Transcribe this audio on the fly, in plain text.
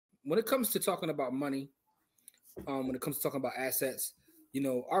when it comes to talking about money, when it comes to talking about assets,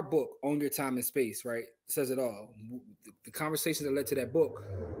 our book, Own Your Time and Space, right, says it all. The conversation that led to that book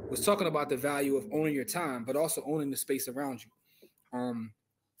was talking about the value of owning your time, but also owning the space around you.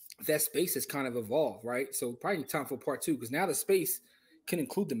 That space has kind of evolved, right? So probably time for part two, because now the space can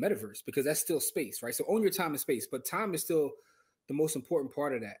include the metaverse, because that's still space, right? So own your time and space, but time is still the most important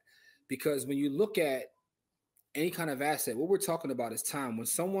part of that, because when you look at any kind of asset, what we're talking about is time. When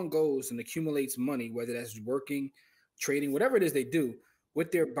someone goes and accumulates money, whether that's working, trading, whatever it is they do,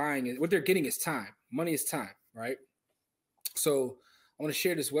 what they're buying and what they're getting is time. Money is time, right? So I want to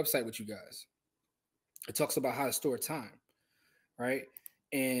share this website with you guys. It talks about how to store time, right?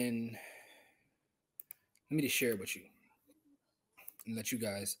 And let me just share it with you and let you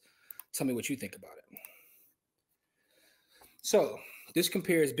guys tell me what you think about it. So this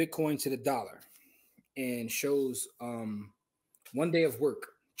compares Bitcoin to the dollar and shows 1 day of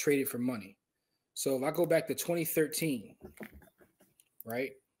work traded for money. So if I go back to 2013,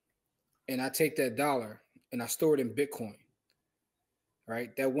 right, and I take that dollar and I store it in Bitcoin,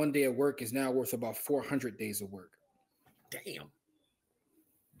 right, that 1 day of work is now worth about 400 days of work. Damn.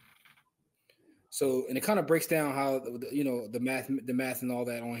 So, and it kind of breaks down how, the math and all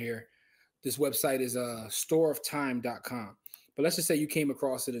that on here. This website is storeoftime.com. But let's just say you came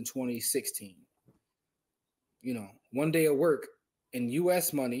across it in 2016. 1 day of work in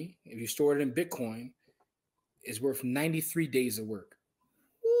US money, if you store it in Bitcoin, is worth 93 days of work.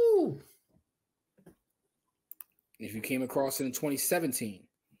 Woo! If you came across it in 2017,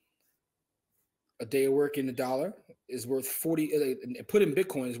 a day of work in the dollar is worth 40, put in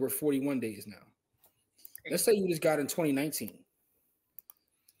Bitcoin is worth 41 days now. Let's say you just got in 2019.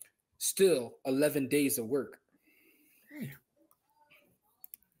 Still 11 days of work.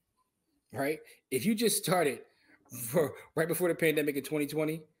 Right? If you just started right before the pandemic in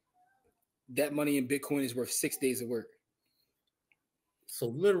 2020, that money in Bitcoin is worth 6 days of work. So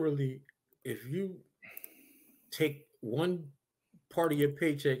literally, if you take one part of your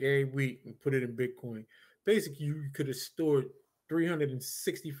paycheck every week and put it in Bitcoin, basically you could have stored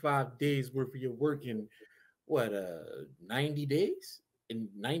 365 days worth of your work in 90 days? In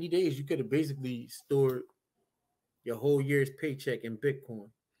 90 days, you could have basically stored your whole year's paycheck in Bitcoin.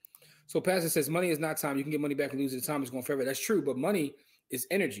 So Pastor says money is not time. You can get money back and lose it. Time is going forever. That's true, but money is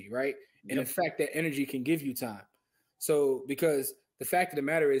energy, right? And in fact, that energy can give you time. So because the fact of the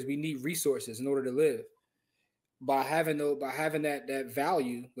matter is we need resources in order to live. By having that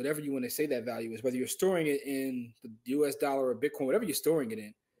value, whatever you want to say that value is, whether you're storing it in the US dollar or Bitcoin, whatever you're storing it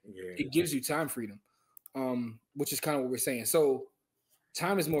in, it gives you time freedom, which is kind of what we're saying. So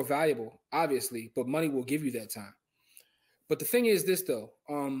time is more valuable, obviously, but money will give you that time. But the thing is this, though,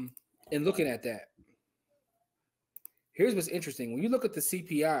 in looking at that, here's what's interesting. When you look at the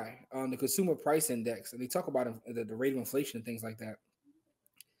CPI, the Consumer Price Index, and they talk about the rate of inflation and things like that,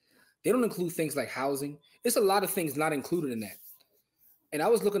 they don't include things like housing. It's a lot of things not included in that. And I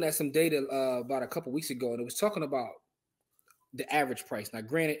was looking at some data about a couple weeks ago, and it was talking about the average price. Now,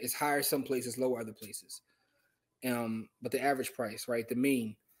 granted, it's higher some places, lower other places. But the average price, right, the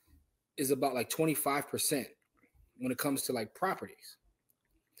mean, is about like 25% when it comes to like properties.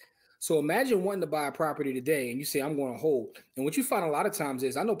 So imagine wanting to buy a property today and you say, I'm going to hold. And what you find a lot of times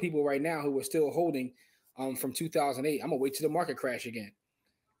is I know people right now who are still holding from 2008. I'm going to wait till the market crash again.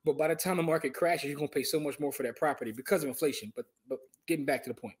 But by the time the market crashes, you're going to pay so much more for that property because of inflation. But getting back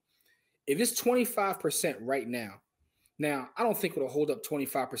to the point, if it's 25% right now, I don't think it'll hold up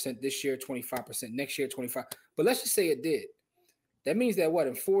 25% this year, 25% next year, 25. But let's just say it did. That means that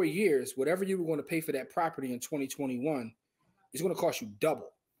in 4 years, whatever you were going to pay for that property in 2021 is going to cost you double.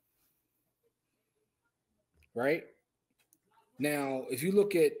 Right? Now, if you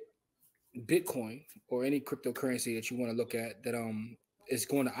look at Bitcoin or any cryptocurrency that you want to look at that is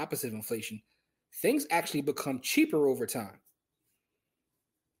going the opposite of inflation, things actually become cheaper over time.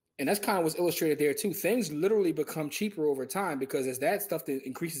 And that's kind of what's illustrated there too. Things literally become cheaper over time because as that stuff that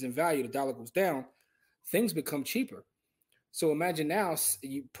increases in value, the dollar goes down, things become cheaper. So imagine now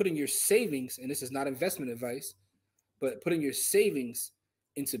you putting your savings, and this is not investment advice, but putting your savings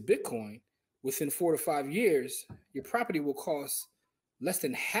into Bitcoin. Within 4 to 5 years, your property will cost less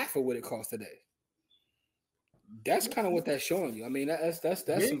than half of what it costs today. That's kind of what that's showing you. I mean, that's some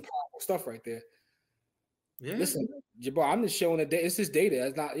powerful stuff right there. Yeah. Listen, Jabbar, I'm just showing that it's just data.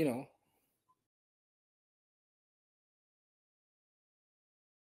 It's not,